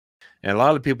And a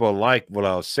lot of people like what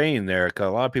I was saying there because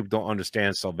a lot of people don't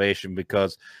understand salvation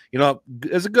because,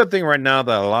 it's a good thing right now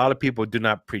that a lot of people do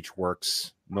not preach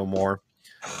works no more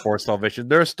for salvation.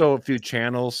 There's still a few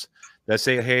channels that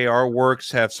say, hey, our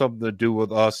works have something to do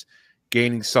with us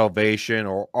gaining salvation,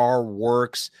 or our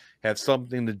works have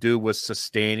something to do with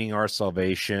sustaining our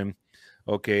salvation.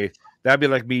 Okay. That'd be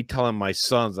like me telling my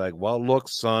sons, like, well, look,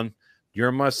 son,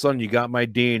 you're my son, you got my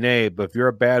DNA, but if you're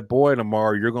a bad boy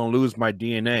tomorrow, you're going to lose my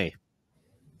DNA.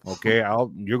 Okay,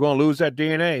 you're going to lose that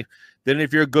DNA. Then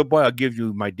if you're a good boy, I'll give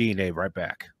you my DNA right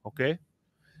back. Okay?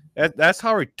 That's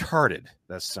how retarded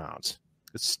that sounds.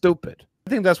 It's stupid. I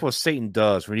think that's what Satan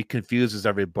does when he confuses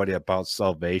everybody about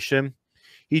salvation.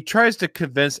 He tries to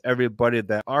convince everybody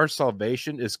that our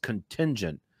salvation is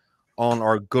contingent on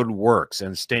our good works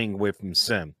and staying away from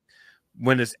sin,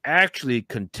 when it's actually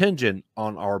contingent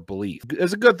on our belief.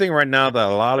 It's a good thing right now that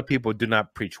a lot of people do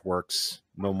not preach works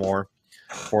no more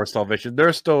for salvation.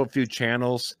 There's still a few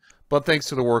channels, but thanks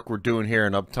to the work we're doing here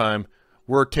in Uptime,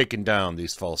 we're taking down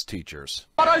these false teachers.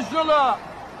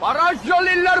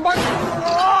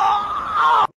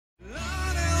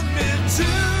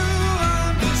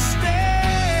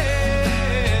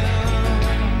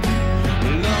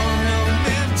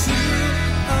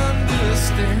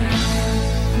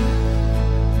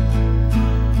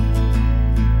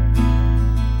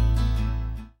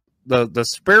 The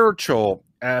spiritual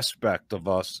aspect of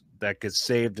us that gets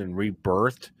saved and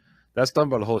rebirthed, that's done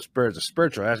by the Holy Spirit. The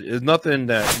spiritual aspect is nothing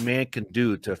that man can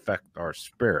do to affect our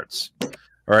spirits. All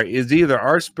right, it's either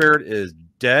our spirit is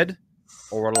dead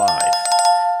or alive.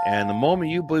 And the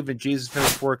moment you believe in Jesus'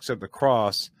 finished works at the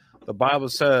cross, the Bible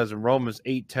says in Romans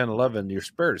 8, 10, 11, your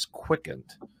spirit is quickened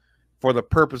for the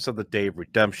purpose of the day of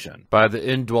redemption by the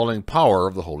indwelling power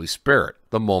of the Holy Spirit,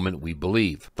 the moment we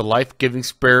believe. The life-giving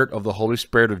spirit of the Holy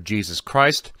Spirit of Jesus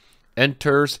Christ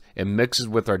enters and mixes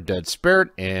with our dead spirit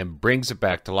and brings it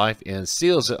back to life and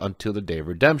seals it until the day of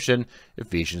redemption,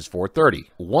 Ephesians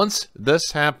 4:30. Once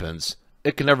this happens,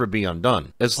 it can never be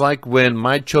undone. It's like when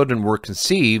my children were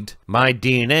conceived, my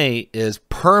DNA is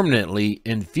permanently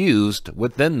infused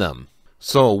within them.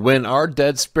 So when our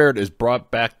dead spirit is brought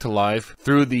back to life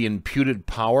through the imputed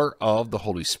power of the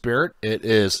Holy Spirit, it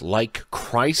is like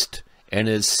Christ and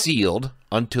is sealed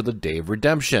until the day of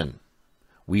redemption.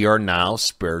 We are now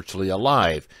spiritually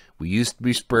alive. We used to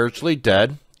be spiritually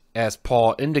dead, as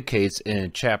Paul indicates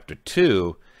in chapter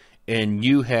 2, and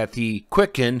you hath he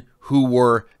quickened who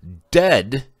were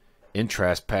dead in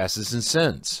trespasses and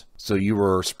sins. So you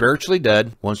were spiritually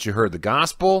dead. Once you heard the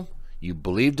gospel, you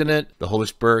believed in it, the Holy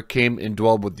Spirit came and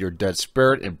dwelled with your dead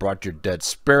spirit and brought your dead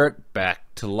spirit back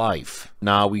to life.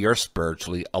 Now we are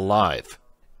spiritually alive.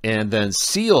 And then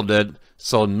sealed it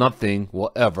so nothing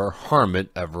will ever harm it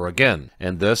ever again.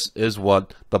 And this is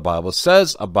what the Bible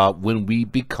says about when we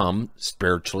become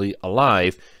spiritually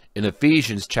alive in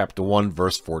Ephesians chapter 1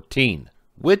 verse 14,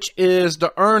 which is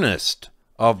the earnest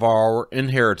of our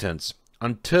inheritance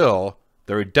until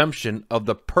the redemption of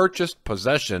the purchased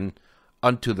possession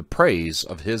unto the praise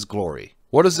of his glory.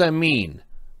 What does that mean?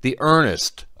 The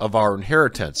earnest of our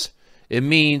inheritance. It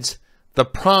means the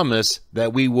promise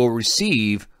that we will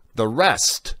receive the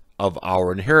rest of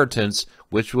our inheritance,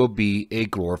 which will be a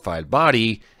glorified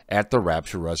body at the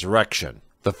rapture resurrection.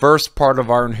 The first part of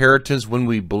our inheritance when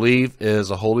we believe is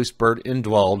a Holy Spirit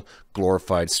indwelled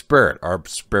glorified spirit. Our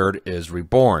spirit is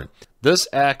reborn. This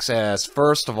acts as,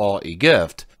 first of all, a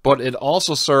gift, but it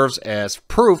also serves as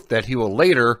proof that he will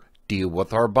later deal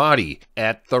with our body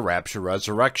at the rapture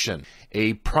resurrection.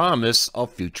 A promise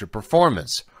of future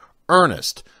performance.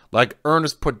 Earnest, like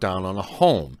earnest put down on a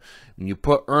home. When you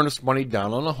put earnest money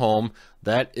down on a home,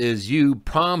 that is you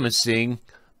promising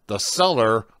the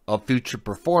seller of future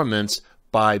performance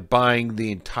by buying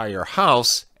the entire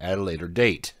house at a later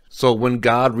date. So when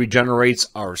God regenerates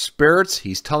our spirits,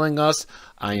 he's telling us,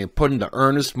 I am putting the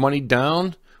earnest money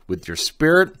down with your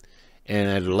spirit, and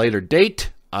at a later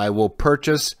date, I will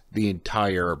purchase the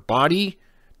entire body,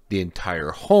 the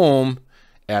entire home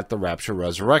at the rapture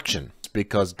resurrection. It's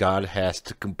because God has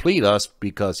to complete us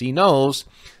because he knows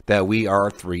that we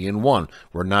are 3 in 1.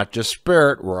 We're not just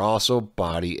spirit, we're also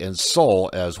body and soul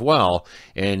as well.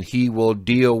 And he will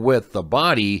deal with the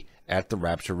body at the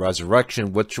rapture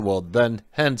resurrection, which will then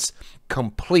hence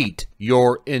complete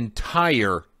your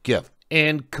entire gift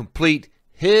and complete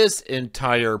his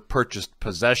entire purchased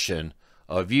possession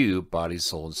of you, body,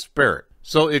 soul, and spirit.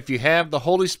 So if you have the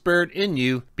Holy Spirit in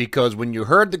you, because when you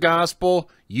heard the gospel,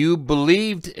 you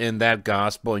believed in that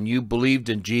gospel and you believed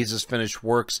in Jesus' finished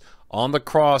works on the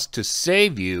cross to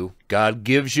save you, God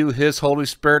gives you his Holy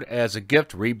Spirit as a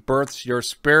gift, rebirths your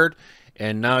spirit,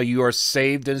 And now you are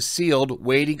saved and sealed,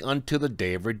 waiting until the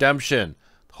day of redemption.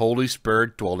 The Holy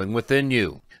Spirit dwelling within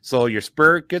you. So your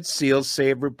spirit gets sealed,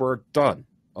 saved, rebirth, done.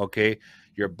 Okay?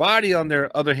 Your body, on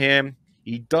the other hand,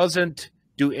 he doesn't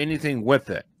do anything with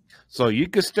it. So you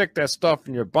can stick that stuff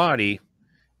in your body,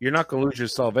 you're not going to lose your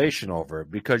salvation over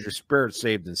it because your spirit's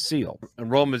saved and sealed. In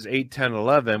Romans 8, 10,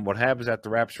 11, what happens at the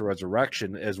rapture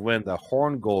resurrection is when the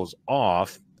horn goes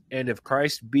off, and if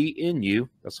Christ be in you,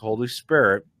 that's the Holy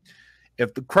Spirit,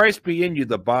 if the Christ be in you,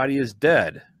 the body is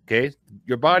dead. Okay?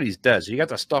 Your body's dead. So you got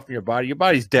the stuff in your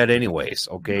body's dead anyways.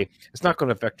 Okay? It's not going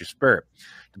to affect your spirit.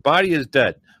 The body is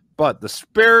dead, but the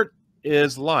spirit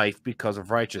is life because of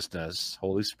righteousness,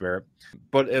 Holy Spirit.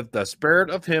 But if the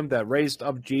spirit of him that raised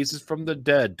up Jesus from the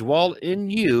dead dwell in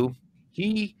you,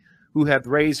 he who hath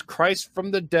raised Christ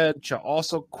from the dead shall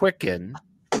also quicken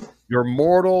your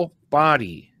mortal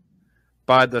body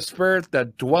by the spirit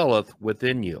that dwelleth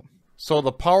within you. So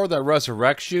the power that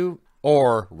resurrects you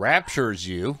or raptures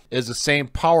you is the same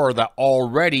power that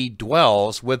already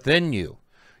dwells within you,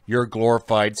 your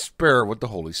glorified spirit with the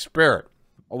Holy Spirit.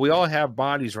 We all have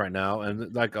bodies right now,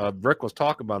 and like Rick was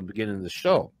talking about at the beginning of the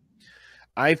show,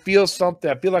 I feel something.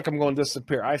 I feel like I'm going to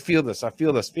disappear. I feel this.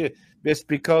 It's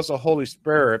because the Holy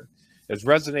Spirit is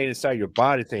resonating inside your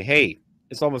body saying, hey,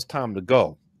 it's almost time to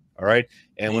go. All right?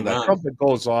 And when that trumpet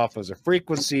goes off as a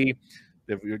frequency,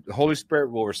 the Holy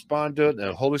Spirit will respond to it, and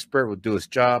the Holy Spirit will do its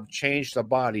job, change the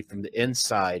body from the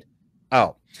inside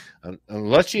out.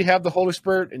 Unless you have the Holy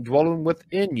Spirit indwelling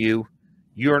within you,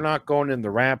 you're not going in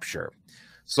the rapture.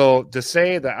 So to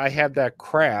say that I have that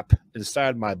crap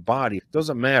inside my body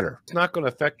doesn't matter. It's not going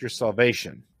to affect your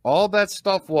salvation. All that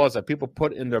stuff was that people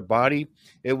put in their body,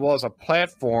 it was a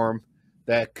platform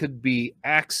that could be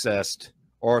accessed,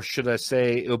 or should I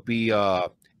say it would be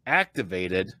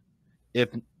activated if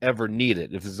ever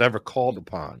needed, if it's ever called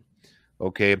upon.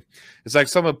 Okay? It's like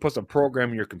someone puts a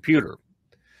program in your computer,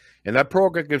 and that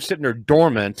program is sitting there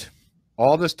dormant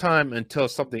all this time until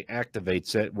something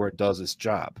activates it where it does its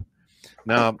job.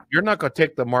 Now, you're not going to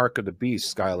take the mark of the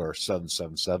beast, Skylar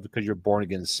 777, because you're born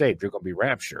again and saved. You're going to be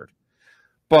raptured.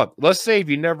 But let's say if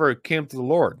you never came to the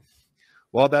Lord.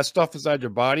 Well, that stuff inside your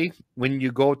body, when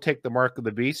you go take the mark of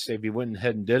the beast, say if you went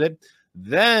ahead and did it,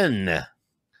 then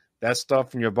that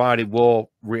stuff in your body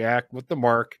will react with the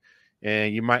mark,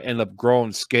 and you might end up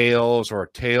growing scales or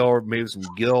a tail or maybe some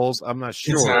gills. I'm not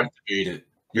sure. It's activated.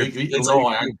 It's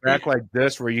all activated. Back like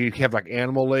this, where you have like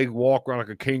animal leg, walk around like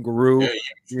a kangaroo,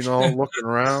 looking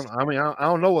around. I mean, I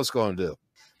don't know what's going to do.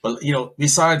 But,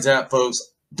 besides that,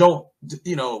 folks, you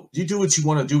do what you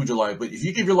want to do with your life. But if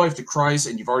you give your life to Christ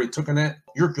and you've already taken it,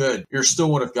 you're good. You're still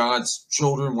one of God's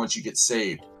children once you get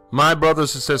saved. My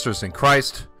brothers and sisters in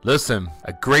Christ, listen,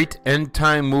 a great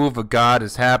end-time move of God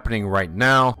is happening right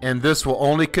now, and this will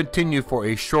only continue for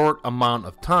a short amount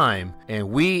of time, and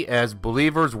we as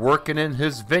believers working in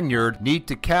His vineyard need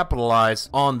to capitalize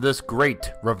on this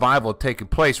great revival taking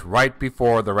place right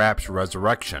before the rapture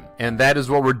resurrection. And that is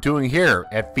what we're doing here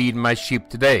at Feed My Sheep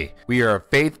Today. We are a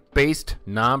faith-based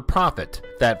nonprofit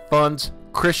that funds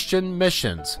Christian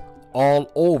missions all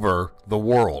over the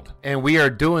world, and we are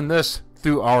doing this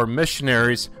through our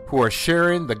missionaries who are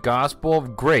sharing the gospel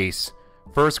of grace,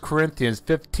 1 Corinthians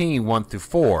 15,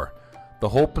 1-4, the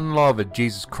hope and love of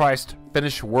Jesus Christ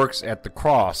finished works at the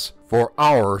cross for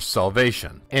our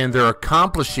salvation. And they're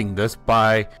accomplishing this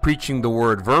by preaching the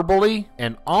word verbally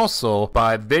and also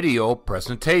by video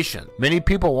presentation. Many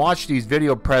people watch these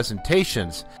video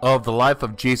presentations of the life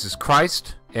of Jesus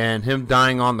Christ and Him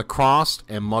dying on the cross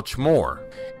and much more,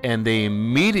 and they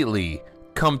immediately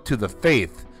come to the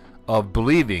faith of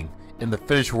believing in the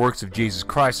finished works of Jesus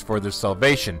Christ for their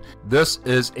salvation. This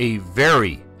is a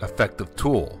very effective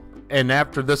tool. And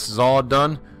after this is all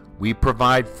done, we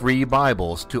provide free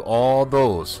Bibles to all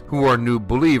those who are new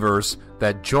believers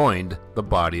that joined the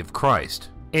body of Christ.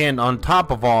 And on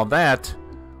top of all that,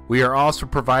 we are also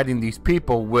providing these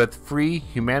people with free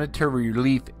humanitarian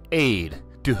relief aid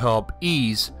to help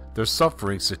ease their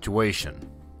suffering situation.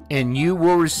 And you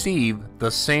will receive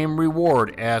the same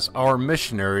reward as our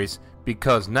missionaries,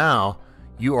 because now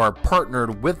you are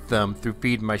partnered with them through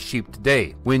Feed My Sheep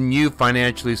Today when you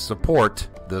financially support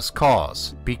this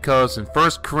cause. Because in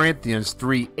 1 Corinthians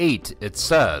 3:8 it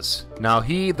says, "Now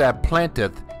he that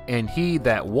planteth and he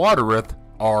that watereth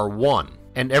are one,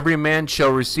 and every man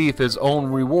shall receive his own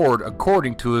reward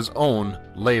according to his own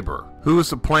labor." Who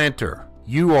is the planter?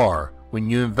 You are, when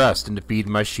you invest into Feed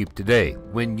My Sheep Today,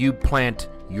 when you plant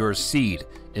your seed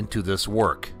into this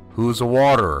work. Who's a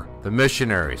waterer? The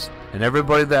missionaries and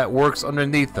everybody that works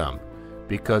underneath them,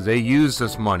 because they use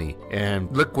this money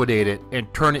and liquidate it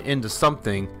and turn it into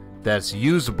something that's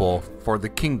usable for the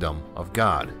kingdom of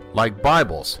God, like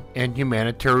Bibles and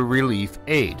humanitarian relief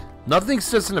aid. Nothing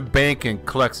sits in a bank and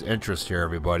collects interest here,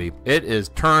 everybody. It is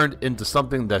turned into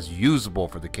something that's usable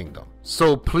for the kingdom.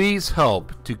 So please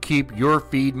help to keep your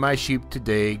Feed My Sheep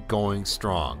Today going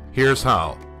strong. Here's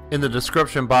how. In the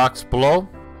description box below,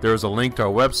 there's a link to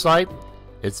our website.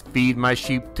 It's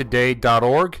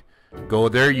feedmysheeptoday.org. Go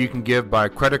there. You can give by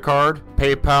credit card,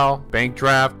 PayPal, bank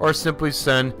draft, or simply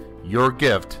send your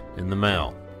gift in the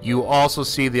mail. You also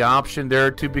see the option there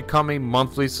to become a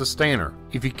monthly sustainer.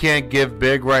 If you can't give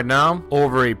big right now,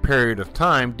 over a period of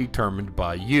time determined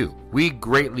by you. We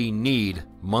greatly need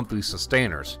monthly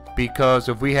sustainers, because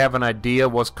if we have an idea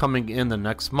what's coming in the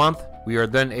next month, we are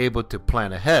then able to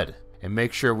plan ahead and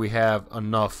make sure we have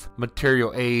enough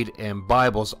material aid and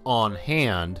Bibles on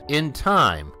hand in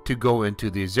time to go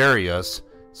into these areas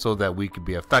so that we can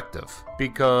be effective.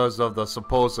 Because of the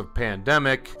supposed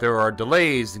pandemic, there are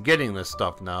delays in getting this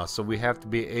stuff now, so we have to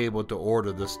be able to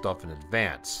order this stuff in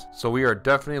advance. So we are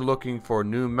definitely looking for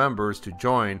new members to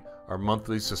join our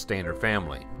monthly sustainer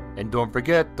family. And don't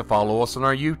forget to follow us on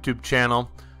our YouTube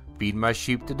channel, Feed My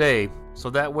Sheep Today, so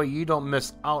that way you don't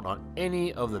miss out on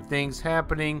any of the things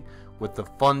happening with the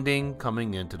funding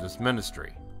coming into this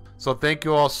ministry. So thank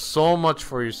you all so much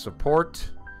for your support.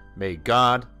 May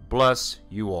God bless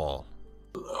you all.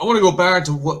 I want to go back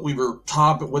to what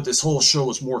what this whole show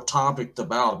was more topic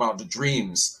about the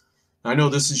dreams. I know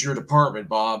this is your department,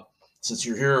 Bob, since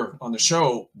you're here on the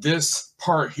show. This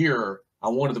part here,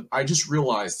 I just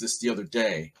realized this the other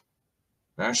day,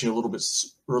 actually a little bit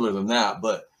earlier than that,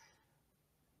 but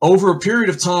over a period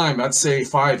of time, I'd say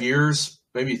 5 years,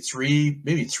 maybe 3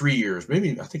 years,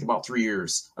 I think about 3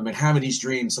 years, I've been having these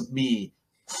dreams of me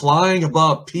flying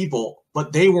above people,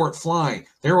 but they weren't flying.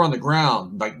 They were on the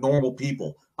ground like normal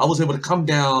people. I was able to come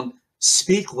down,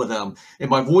 speak with them, and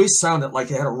my voice sounded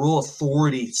like it had a real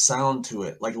authority sound to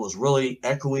it, like it was really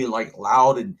echoey, like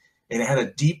loud, and it had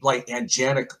a deep, like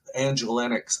angelic, I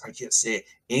can't say it,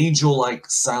 angel-like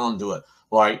sound to it.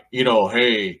 Like,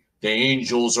 hey, the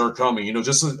angels are coming,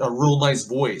 just a real nice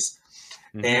voice.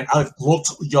 Mm-hmm. And I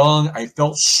looked young. I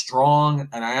felt strong.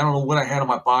 And I don't know what I had on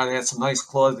my body. I had some nice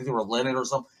clothes. I think they were linen or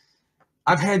something.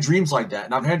 I've had dreams like that.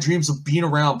 And I've had dreams of being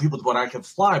around people that I could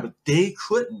fly, but they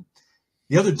couldn't.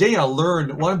 The other day I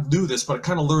learned, well, I knew this, but I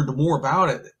kind of learned more about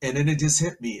it. And then it just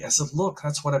hit me. I said, look,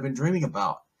 that's what I've been dreaming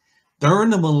about.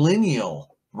 During the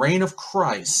millennial reign of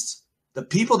Christ, the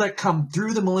people that come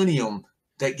through the millennium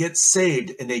that get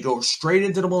saved and they go straight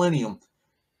into the millennium,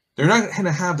 they're not going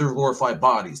to have their glorified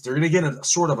bodies. They're going to get a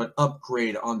sort of an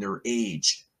upgrade on their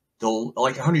age. They'll,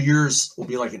 like 100 years will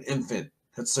be like an infant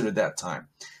considered that time.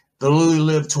 They'll only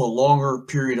live to a longer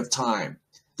period of time.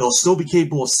 They'll still be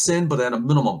capable of sin, but at a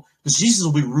minimum. Because Jesus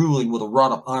will be ruling with a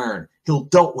rod of iron. He'll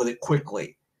dealt with it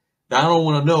quickly. Now, I don't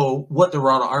want to know what the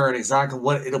rod of iron exactly,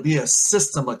 it'll be a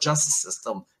system, a justice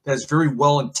system that is very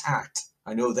well intact.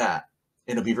 I know that.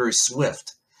 And it'll be very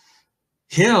swift.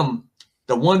 Him,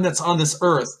 the one that's on this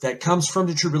earth that comes from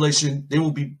the tribulation, they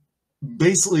will be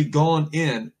basically gone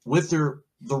in with the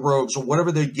robes or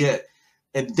whatever they get,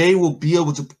 and they will be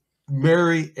able to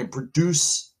marry and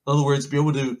produce, in other words, be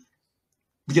able to,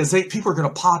 because people are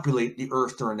going to populate the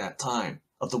earth during that time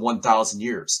of the 1,000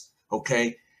 years,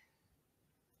 okay?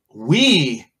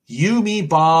 You, me,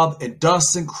 Bob, and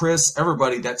Dustin, Chris,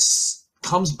 everybody that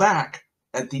comes back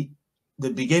at the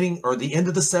beginning or the end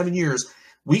of the 7 years,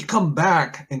 we come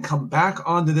back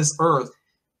onto this earth,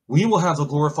 we will have the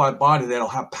glorified body that'll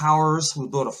have powers. We'll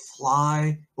be able to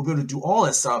fly. We'll be able to do all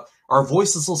that stuff. Our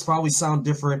voices will probably sound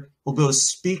different. We'll be able to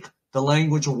speak the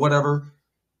language or whatever.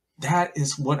 That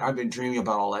is what I've been dreaming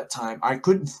about all that time. I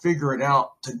couldn't figure it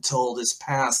out until this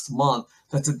past month.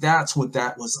 That's what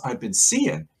that was I've been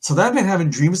seeing. So I've been having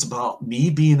dreams about me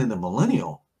being in the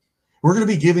millennial. We're going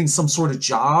to be giving some sort of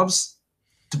jobs.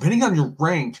 Depending on your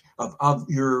rank of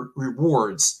your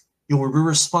rewards, you will be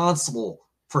responsible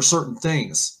for certain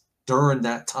things during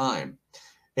that time.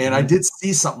 And I did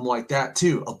see something like that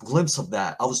too, a glimpse of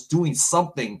that. I was doing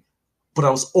something, but I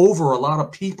was over a lot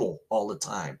of people all the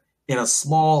time in a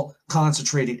small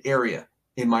concentrated area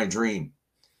in my dream.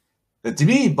 And to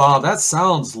me, Bob, that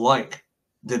sounds like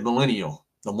the millennia,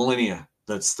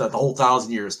 that's the whole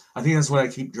 1,000 years. I think that's what I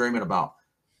keep dreaming about.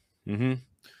 Mm-hmm.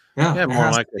 Yeah,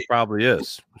 more like it probably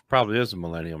is. It probably is a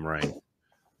millennium reign.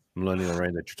 Millennial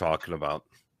reign that you're talking about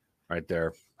right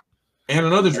there. And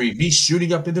another dream, me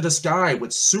shooting up into the sky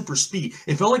with super speed.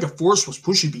 It felt like a force was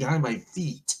pushing behind my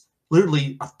feet.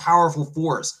 Literally a powerful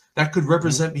force. That could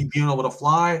represent me being able to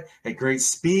fly at great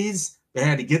speeds. They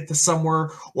had to get to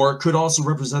somewhere. Or it could also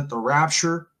represent the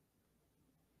rapture.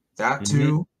 That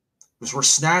too. because we're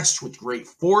snatched with great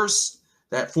force.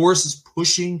 That force is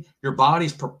pushing your body,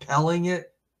 is propelling it.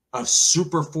 A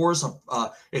super force.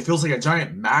 It feels like a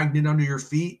giant magnet under your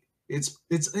feet. It's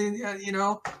you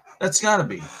know, that's got to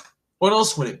be. What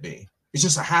else would it be? It's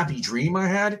just a happy dream I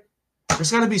had.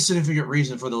 There's got to be significant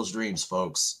reason for those dreams,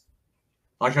 folks.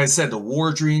 Like I said, the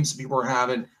war dreams people are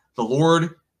having, the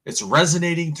Lord, it's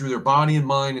resonating through their body and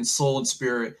mind and soul and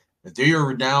spirit that they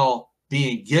are now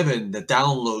being given the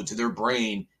download to their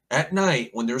brain at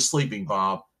night when they're sleeping,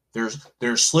 Bob.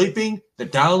 They're sleeping. The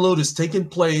download is taking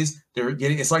place. They're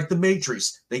getting, it's like the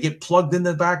Matrix. They get plugged in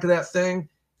the back of that thing.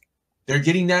 They're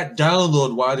getting that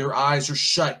download while their eyes are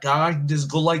shut. God can just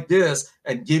go like this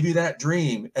and give you that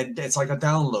dream. And it's like a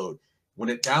download. When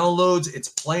it downloads, it's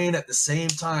playing at the same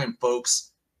time,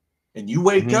 folks. And you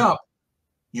wake up,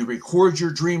 you record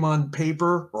your dream on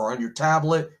paper or on your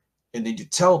tablet, and then you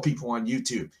tell people on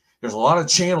YouTube. There's a lot of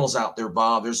channels out there,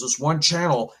 Bob. There's this one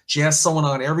channel. She has someone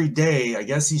on every day. I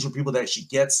guess these are people that she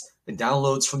gets and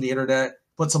downloads from the internet,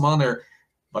 puts them on there.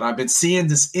 But I've been seeing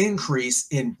this increase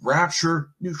in Rapture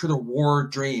nuclear war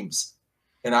dreams.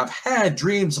 And I've had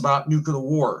dreams about nuclear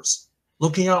wars.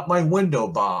 Looking out my window,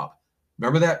 Bob.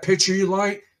 Remember that picture you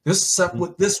liked? This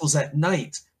was at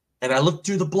night. And I looked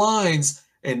through the blinds,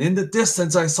 and in the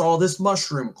distance, I saw this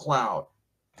mushroom cloud.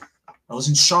 I was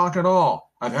in shock at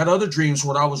all. I've had other dreams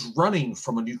where I was running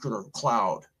from a nuclear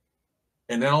cloud.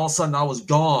 And then all of a sudden I was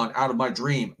gone out of my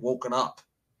dream, woken up.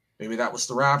 Maybe that was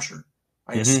the rapture.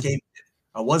 I escaped it.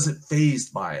 I wasn't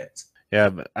fazed by it. Yeah,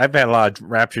 but I've had a lot of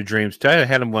rapture dreams too. I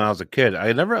had them when I was a kid.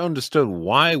 I never understood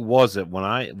why was it when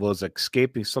I was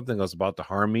escaping something that was about to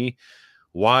harm me,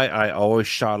 why I always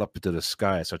shot up into the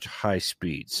sky at such high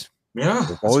speeds. Yeah. It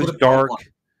was always dark.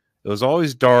 It was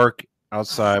always dark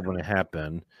outside when it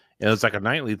happened. It was like a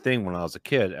nightly thing when I was a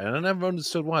kid, and I never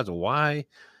understood why. So why?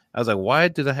 I was like, why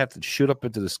did I have to shoot up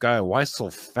into the sky? Why so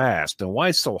fast? And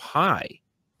why so high?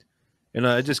 And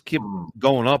I just kept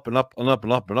going up and up and up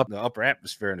and up and up in the upper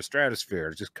atmosphere and the stratosphere.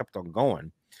 It just kept on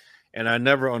going. And I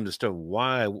never understood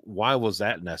why was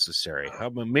that necessary? I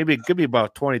mean, maybe it could be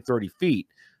about 20, 30 feet.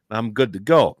 I'm good to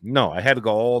go. No, I had to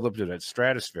go all up to that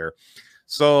stratosphere.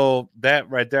 So that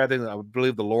right there, I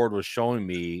believe the Lord was showing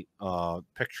me a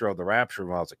picture of the rapture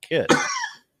when I was a kid.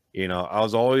 You know, I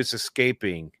was always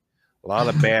escaping a lot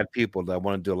of bad people that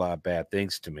want to do a lot of bad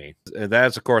things to me. And that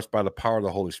is, of course, by the power of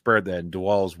the Holy Spirit that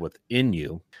dwells within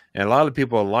you. And a lot of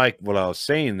people like what I was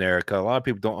saying there, because a lot of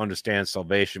people don't understand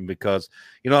salvation because,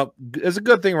 you know, it's a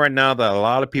good thing right now that a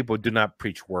lot of people do not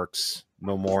preach works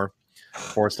no more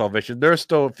for salvation. There's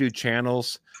still a few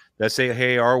channels that say,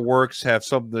 hey, our works have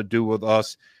something to do with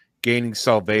us gaining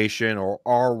salvation, or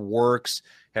our works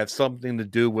have something to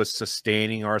do with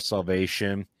sustaining our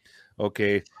salvation.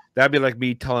 Okay, that'd be like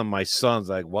me telling my sons,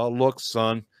 like, well, look,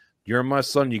 son, you're my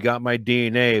son, you got my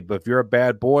DNA, but if you're a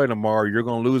bad boy tomorrow, you're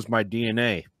going to lose my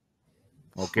DNA.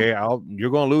 Okay,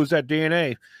 you're going to lose that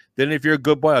DNA. Then if you're a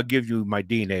good boy, I'll give you my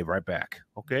DNA right back.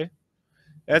 Okay,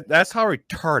 that's how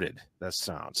retarded that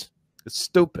sounds. It's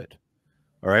stupid.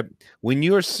 All right. When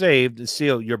you're saved and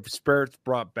sealed, your spirit's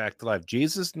brought back to life.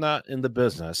 Jesus is not in the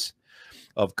business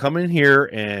of coming here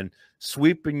and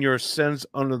sweeping your sins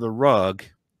under the rug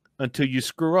until you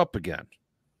screw up again.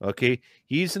 Okay.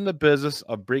 He's in the business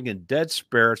of bringing dead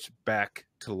spirits back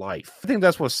to life. I think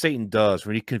that's what Satan does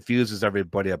when he confuses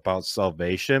everybody about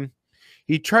salvation.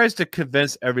 He tries to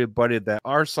convince everybody that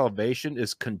our salvation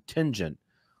is contingent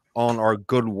on our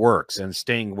good works and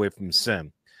staying away from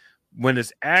sin, when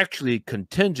it's actually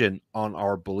contingent on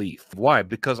our belief. Why?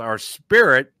 Because our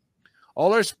spirit,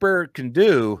 all our spirit can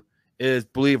do is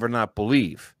believe or not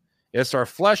believe. It's our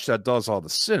flesh that does all the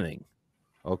sinning.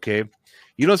 Okay?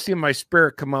 You don't see my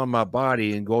spirit come out of my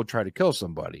body and go try to kill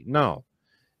somebody. No.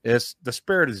 It's the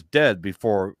spirit is dead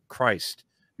before Christ,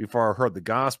 before I heard the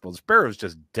gospel. The spirit was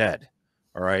just dead.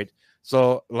 All right?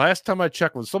 So last time I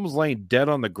checked, when someone's laying dead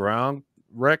on the ground,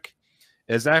 Rick,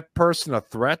 is that person a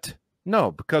threat?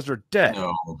 No, because they're dead.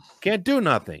 No. Can't do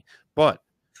nothing. But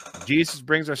Jesus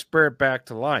brings our spirit back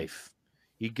to life.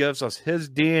 He gives us his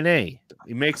DNA.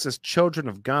 He makes us children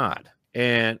of God.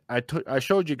 And I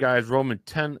showed you guys Romans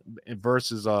 10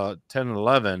 verses 10 and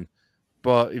 11.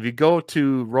 But if you go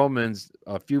to Romans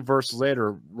a few verses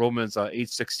later, Romans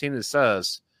 8:16, it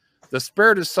says, the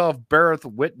Spirit itself beareth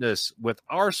witness with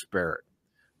our spirit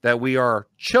that we are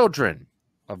children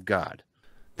of God.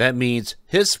 That means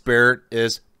his spirit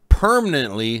is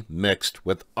permanently mixed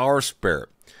with our spirit.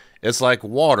 It's like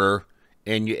water,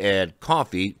 and you add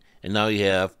coffee, and now you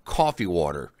have coffee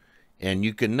water. And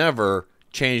you can never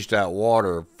change that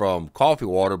water from coffee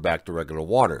water back to regular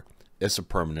water. It's a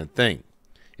permanent thing.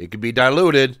 It can be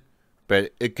diluted,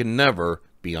 but it can never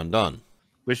be undone.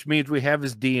 Which means we have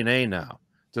his DNA now.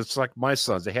 Just like my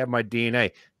sons, they have my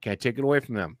DNA. Can't take it away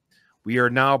from them. We are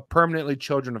now permanently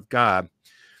children of God.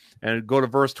 And go to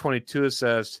verse 22, it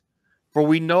says, "For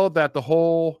we know that the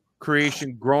whole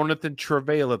creation groaneth and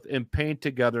travaileth in pain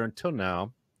together until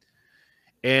now.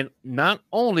 And not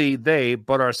only they,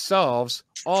 but ourselves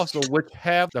also, which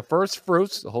have the first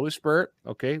fruits, the Holy Spirit,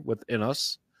 okay, within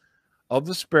us, of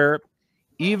the Spirit,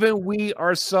 even we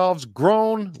ourselves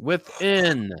groan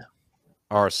within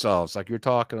ourselves," like you're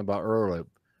talking about earlier,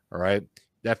 all right?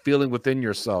 That feeling within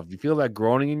yourself. You feel that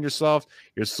groaning in yourself.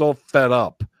 You're so fed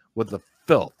up with the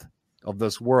filth of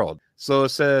this world. So it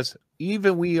says,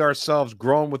 even we ourselves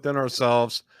groan within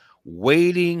ourselves,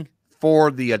 waiting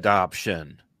for the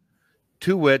adoption,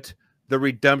 to wit, the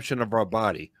redemption of our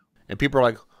body. And people are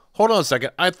like, hold on a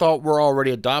second. I thought we're already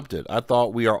adopted. I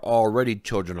thought we are already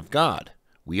children of God.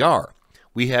 We are.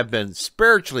 We have been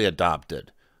spiritually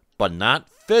adopted, but not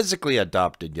physically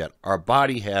adopted yet. Our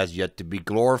body has yet to be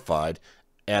glorified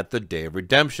at the day of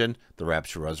redemption, the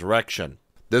rapture resurrection.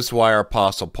 This is why our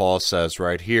Apostle Paul says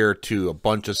right here to a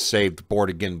bunch of saved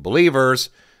born-again believers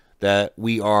that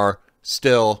we are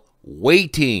still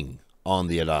waiting on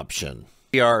the adoption.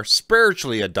 We are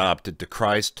spiritually adopted to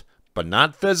Christ, but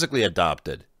not physically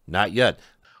adopted. Not yet.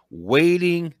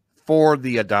 Waiting for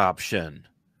the adoption,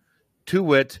 to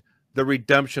wit, the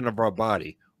redemption of our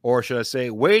body. Or should I say,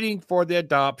 waiting for the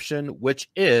adoption, which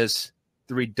is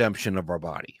the redemption of our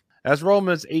body. That's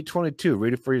Romans 8:22.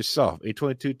 Read it for yourself.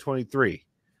 8:22-23.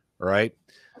 All right.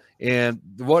 And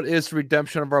what is the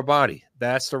redemption of our body?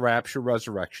 That's the rapture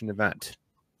resurrection event.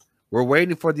 We're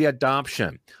waiting for the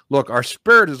adoption. Look, our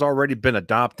spirit has already been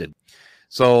adopted.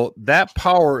 So that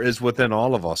power is within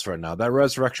all of us right now. That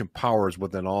resurrection power is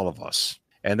within all of us.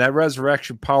 And that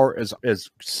resurrection power is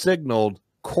signaled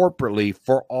corporately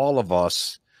for all of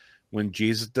us when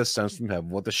Jesus descends from heaven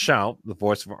with a shout, the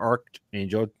voice of an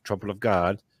archangel, trumpet of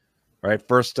God, right?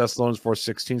 1 Thessalonians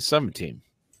 4:16-17.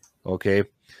 Okay.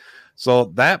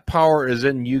 So that power is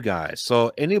in you guys.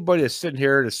 So anybody that's sitting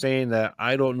here that's saying that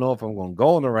I don't know if I'm going to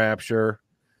go in the rapture,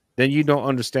 then you don't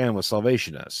understand what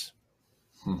salvation is.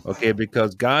 Okay,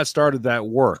 because God started that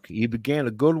work. He began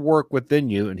a good work within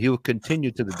you, and he will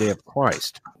continue to the day of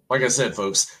Christ. Like I said,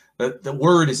 folks, the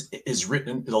word is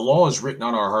written, the law is written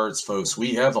on our hearts, folks.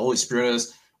 We have the Holy Spirit in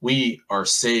us. We are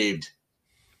saved.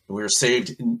 We are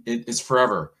saved. It's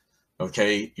forever.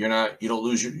 Okay, you don't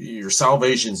lose your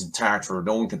salvation's intact, for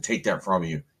no one can take that from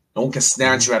you. No one can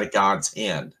snatch you out of God's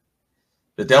hand.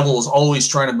 The devil is always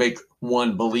trying to make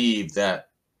one believe that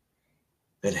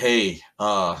hey,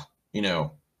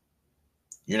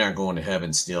 you're not going to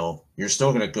heaven still. You're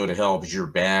still going to go to hell because you're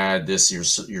bad.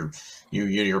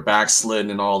 You're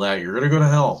backslidden and all that. You're going to go to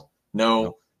hell.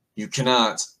 No, you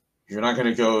cannot. You're not going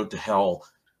to go to hell.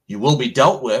 You will be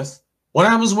dealt with. What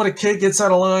happens when a kid gets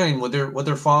out of line with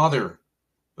their father?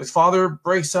 His father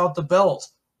breaks out the belt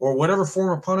or whatever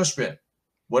form of punishment,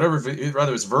 whatever,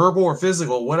 whether it's verbal or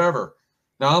physical, whatever.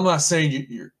 Now, I'm not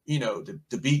saying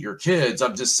to beat your kids.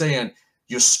 I'm just saying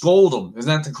you scold them. Isn't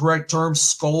that the correct term?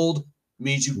 Scold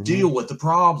means you deal with the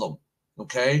problem.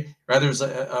 Okay, whether it's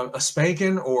a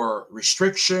spanking or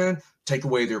restriction, take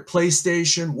away their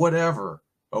PlayStation, whatever.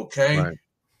 Okay, right.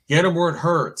 Get them where it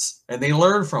hurts, and they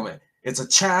learn from it. It's a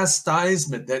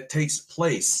chastisement that takes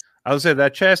place. I would say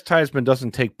that chastisement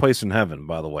doesn't take place in heaven,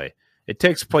 by the way. It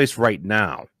takes place right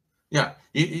now. Yeah,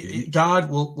 God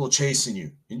will chasten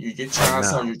you, and you get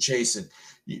chastised. You're chastened.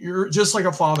 You're just like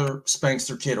a father spanks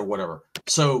their kid or whatever.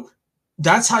 So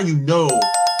that's how you know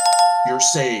you're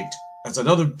saved. That's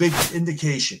another big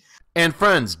indication. And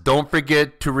friends, don't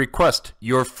forget to request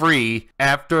your free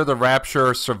After the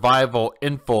Rapture Survival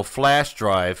Info Flash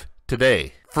Drive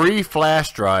today. Free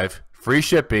flash drive, free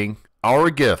shipping,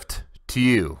 our gift to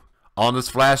you. On this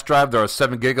flash drive, there are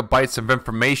 7 gigabytes of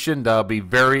information that will be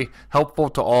very helpful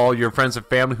to all your friends and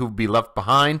family who will be left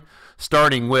behind,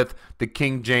 starting with the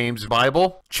King James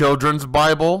Bible, Children's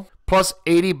Bible, plus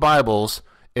 80 Bibles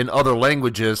in other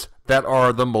languages that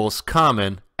are the most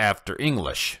common after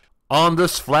English. On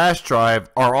this flash drive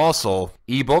are also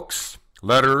ebooks,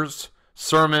 letters,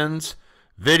 sermons,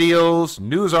 videos,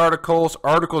 news articles,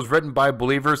 articles written by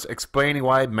believers explaining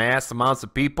why mass amounts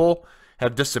of people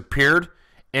have disappeared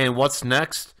and what's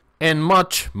next, and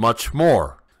much, much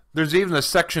more. There's even a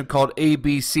section called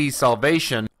ABC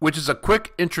Salvation, which is a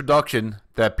quick introduction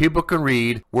that people can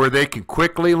read where they can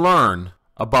quickly learn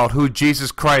about who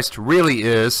Jesus Christ really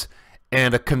is,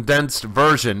 and a condensed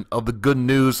version of the good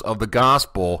news of the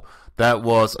gospel that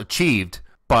was achieved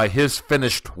by his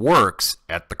finished works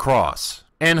at the cross,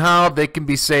 and how they can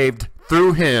be saved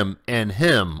through him and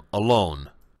him alone.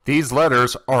 These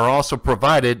letters are also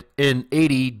provided in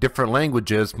 80 different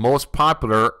languages, most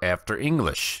popular after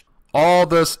English. All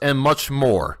this and much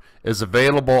more is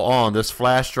available on this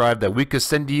flash drive that we could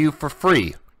send to you for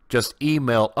free. Just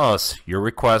email us your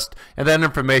request, and that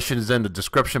information is in the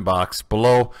description box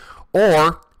below,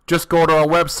 or just go to our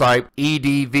website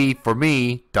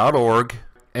edvforme.org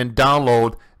and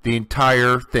download the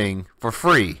entire thing for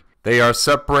free. They are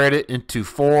separated into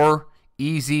 4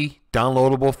 easy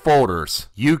downloadable folders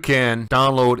you can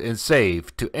download and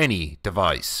save to any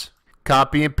device.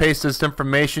 Copy and paste this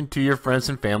information to your friends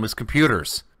and family's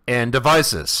computers and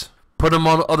devices. Put them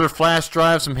on other flash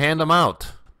drives and hand them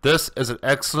out. This is an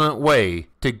excellent way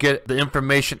to get the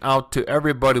information out to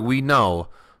everybody we know,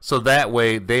 so that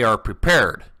way they are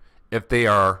prepared if they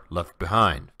are left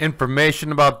behind.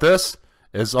 Information about this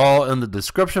is all in the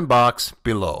description box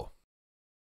below.